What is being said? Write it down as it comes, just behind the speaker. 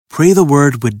Pray the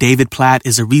Word with David Platt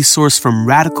is a resource from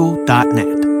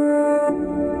radical.net.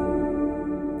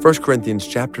 1 Corinthians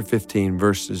chapter 15,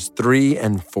 verses 3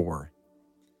 and 4.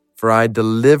 For I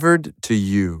delivered to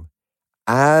you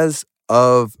as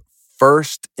of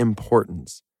first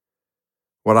importance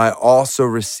what I also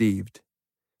received,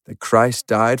 that Christ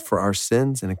died for our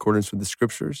sins in accordance with the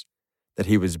Scriptures, that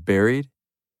he was buried,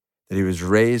 that he was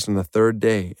raised on the third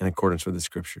day in accordance with the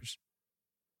Scriptures.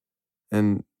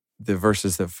 And the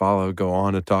verses that follow go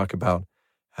on to talk about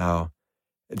how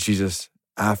Jesus,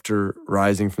 after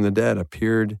rising from the dead,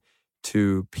 appeared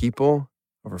to people,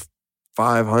 over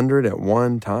 500 at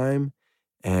one time,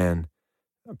 and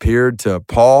appeared to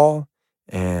Paul.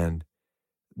 And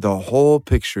the whole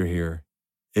picture here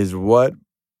is what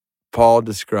Paul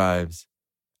describes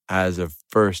as of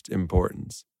first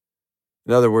importance.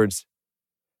 In other words,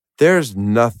 there's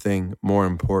nothing more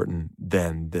important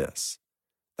than this.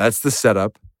 That's the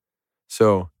setup.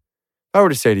 So if I were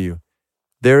to say to you,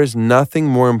 there is nothing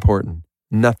more important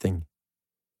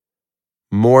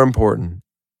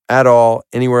at all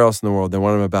anywhere else in the world than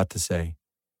what I'm about to say,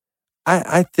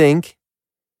 I think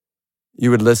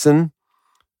you would listen.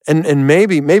 And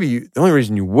maybe the only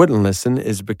reason you wouldn't listen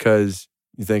is because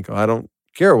you think, I don't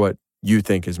care what you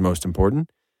think is most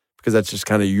important, because that's just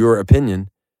kind of your opinion.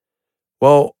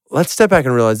 Well, let's step back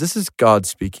and realize this is God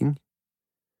speaking.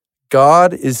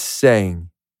 God is saying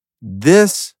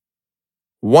this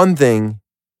one thing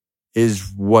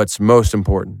is what's most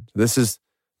important. This is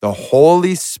the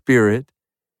Holy Spirit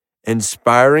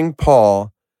inspiring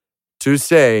Paul to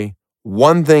say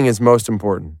one thing is most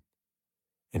important.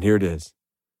 And here it is.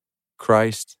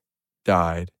 Christ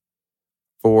died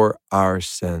for our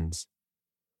sins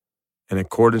in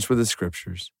accordance with the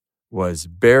Scriptures, was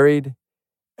buried,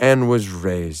 and was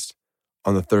raised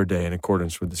on the third day in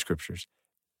accordance with the Scriptures.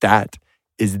 That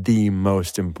is the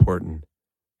most important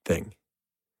thing,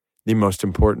 the most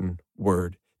important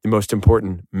word, the most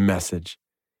important message,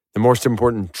 the most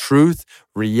important truth,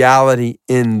 reality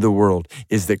in the world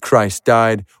is that Christ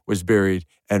died, was buried,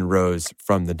 and rose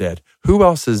from the dead. Who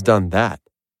else has done that?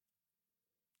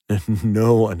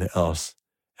 No one else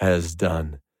has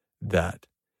done that.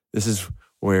 This is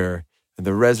where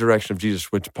the resurrection of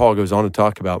Jesus, which Paul goes on to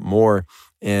talk about more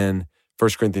in 1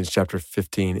 Corinthians chapter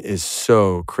 15, is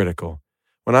so critical.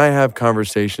 When I have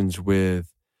conversations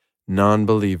with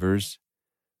non-believers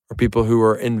or people who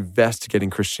are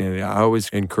investigating Christianity, I always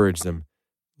encourage them,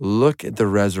 look at the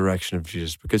resurrection of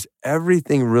Jesus, because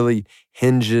everything really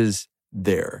hinges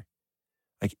there.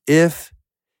 Like, if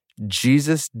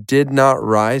Jesus did not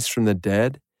rise from the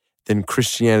dead, then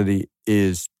Christianity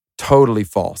is totally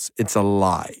false. It's a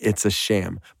lie. It's a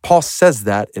sham. Paul says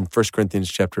that in 1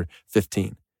 Corinthians chapter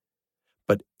 15.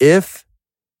 But if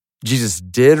Jesus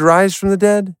did rise from the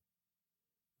dead,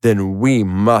 then we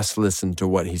must listen to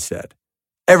what he said.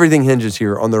 Everything hinges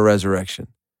here on the resurrection.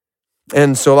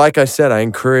 And so, like I said, I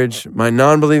encourage my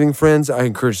non-believing friends, I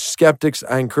encourage skeptics,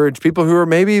 I encourage people who are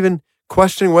maybe even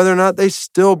questioning whether or not they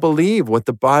still believe what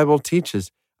the Bible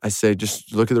teaches. I say,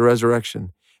 just look at the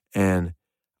resurrection. And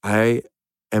I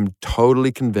am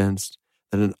totally convinced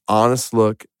that an honest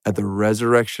look at the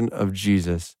resurrection of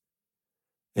Jesus,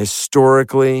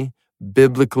 historically,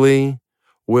 biblically,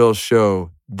 will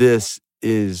show this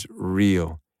is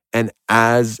real. And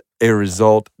as a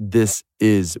result, this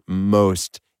is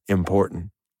most important.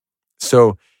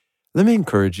 So let me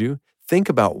encourage you, think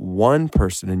about one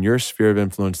person in your sphere of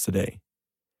influence today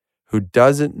who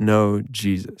doesn't know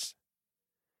Jesus,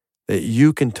 that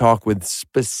you can talk with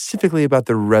specifically about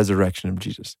the resurrection of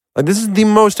Jesus. Like, this is the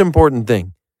most important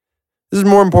thing. This is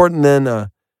more important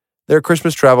than their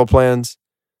Christmas travel plans,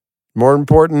 more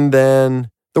important than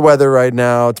the weather right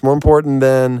now. It's more important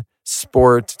than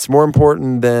sport. It's more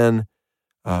important than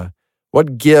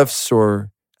what gifts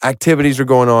or activities are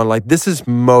going on. Like, this is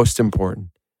most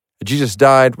important. Jesus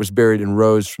died, was buried, and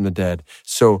rose from the dead.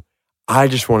 So I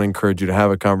just want to encourage you to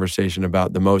have a conversation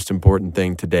about the most important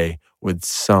thing today with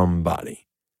somebody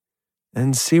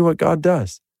and see what God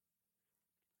does.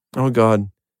 Oh, God,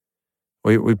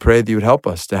 we pray that you would help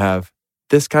us to have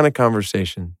this kind of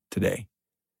conversation today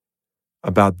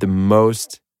about the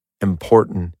most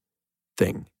important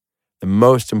thing, the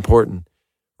most important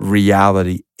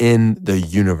reality in the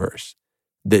universe,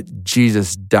 that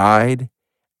Jesus died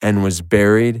and was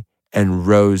buried and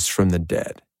rose from the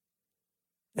dead.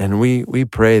 And we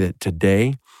pray that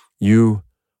today you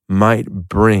might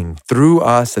bring, through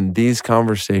us and these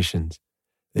conversations,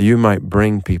 that you might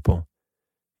bring people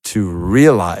to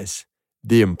realize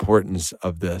the importance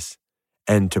of this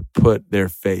and to put their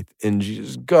faith in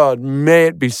Jesus. God, may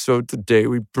it be so today.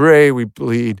 We pray, we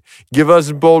plead. Give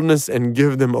us boldness and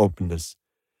give them openness.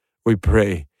 We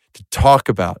pray to talk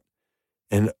about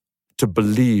and to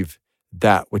believe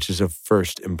that which is of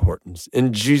first importance.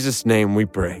 In Jesus' name we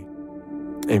pray.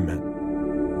 Amen.